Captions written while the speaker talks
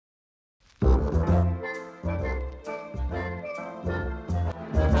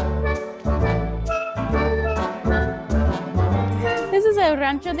El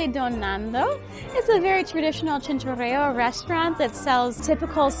Rancho de Don Nando. It's a very traditional chinchorreo restaurant that sells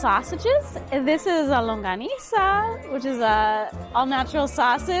typical sausages. This is a Longaniza, which is a all-natural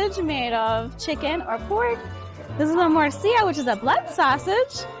sausage made of chicken or pork. This is a morcilla, which is a blood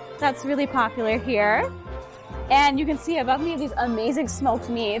sausage that's really popular here. And you can see above me these amazing smoked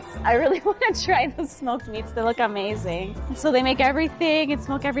meats. I really want to try those smoked meats. They look amazing. So they make everything and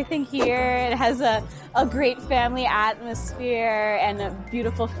smoke everything here. It has a great family atmosphere and a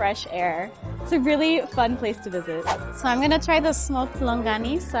beautiful fresh air. It's a really fun place to visit. So I'm going to try the smoked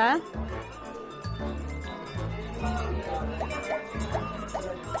longaniza.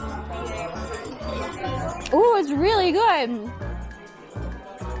 Ooh, it's really good.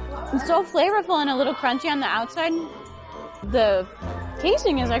 It's so flavorful and a little crunchy on the outside. The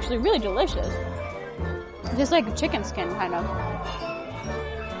tasting is actually really delicious. Just like chicken skin, kind of.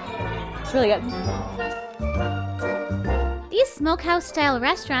 It's really good. These smokehouse-style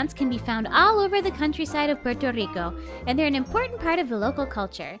restaurants can be found all over the countryside of Puerto Rico, and they're an important part of the local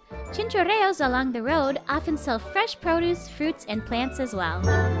culture. Chinchorreos along the road often sell fresh produce, fruits, and plants as well.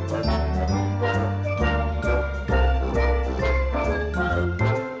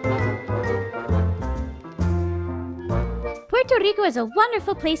 Puerto Rico is a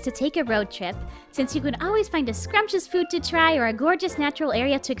wonderful place to take a road trip, since you can always find a scrumptious food to try or a gorgeous natural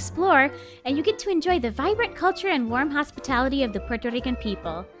area to explore, and you get to enjoy the vibrant culture and warm hospitality of the Puerto Rican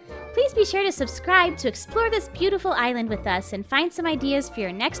people. Please be sure to subscribe to explore this beautiful island with us and find some ideas for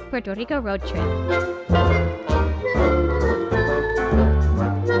your next Puerto Rico road trip.